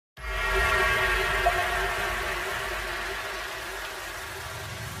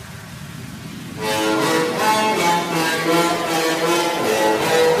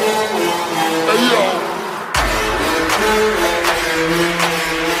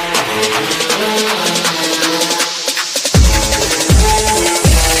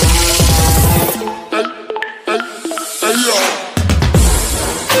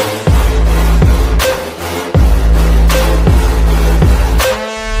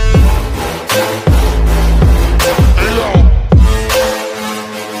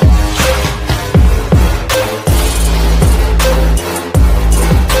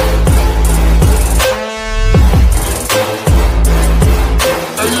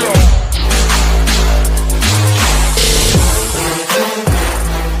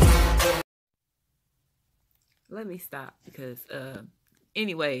let me stop because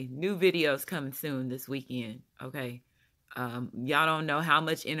anyway, new videos coming soon this weekend. Okay. Y'all don't know how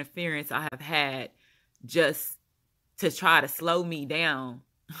much interference I have had just to try to slow me down.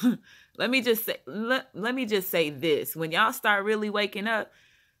 let me just say this. When y'all start really waking up,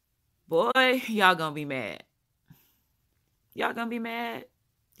 boy, y'all gonna be mad. Y'all gonna be mad.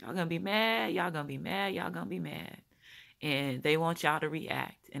 Y'all gonna be mad. Y'all gonna be mad. Y'all gonna be mad. And they want y'all to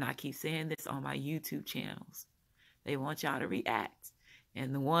react. And I keep saying this on my YouTube channels. They want y'all to react.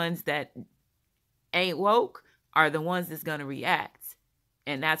 And the ones that ain't woke are the ones that's going to react.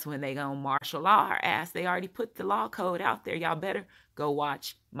 And that's when they going to martial law our ass. They already put the law code out there. Y'all better go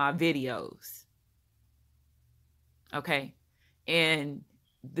watch my videos. Okay? And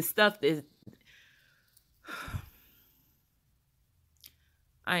the stuff is...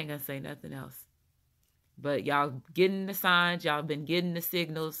 I ain't going to say nothing else. But y'all getting the signs. Y'all been getting the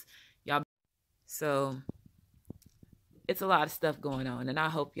signals. So it's a lot of stuff going on. And I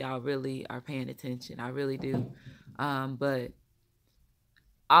hope y'all really are paying attention. I really do. But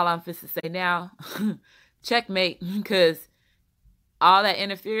all I'm supposed to say now, checkmate, because all that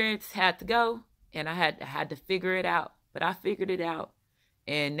interference had to go. And I had to figure it out. But I figured it out.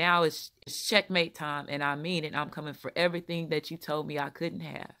 And now it's checkmate time. And I mean it. I'm coming for everything that you told me I couldn't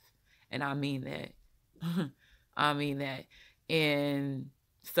have. And I mean that. I mean that. And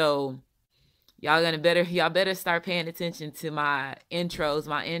so y'all better start paying attention to my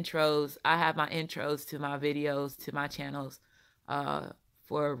intros. I have my intros to my videos, to my channels,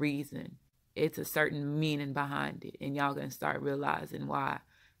 for a reason. It's a certain meaning behind it. And y'all gonna start realizing why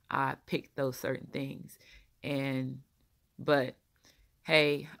I picked those certain things. But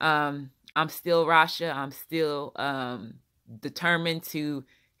hey, I'm still Rasha. I'm still determined to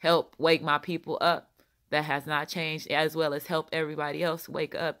help wake my people up. That has not changed, as well as help everybody else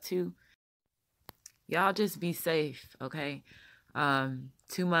wake up too. Y'all just be safe, okay?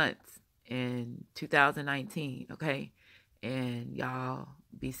 2 months in 2019, okay? And y'all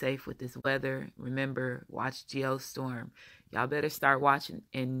be safe with this weather. Remember, watch Geostorm. Y'all better start watching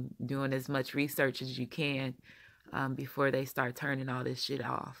and doing as much research as you can before they start turning all this shit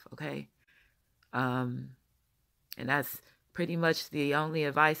off, okay? And that's pretty much the only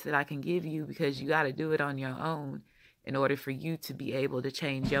advice that I can give you, because you got to do it on your own in order for you to be able to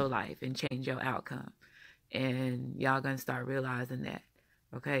change your life and change your outcome. And y'all gonna start realizing that,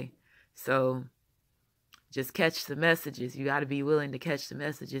 okay? So just catch the messages. You got to be willing to catch the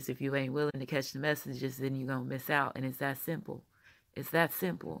messages. If you ain't willing to catch the messages, then you're gonna miss out. And it's that simple. It's that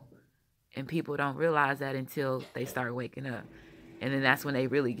simple. And people don't realize that until they start waking up. And then that's when they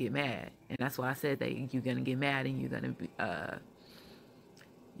really get mad. And that's why I said that you're gonna get mad, and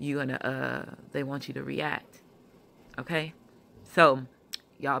they want you to react. Okay? So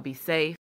y'all be safe.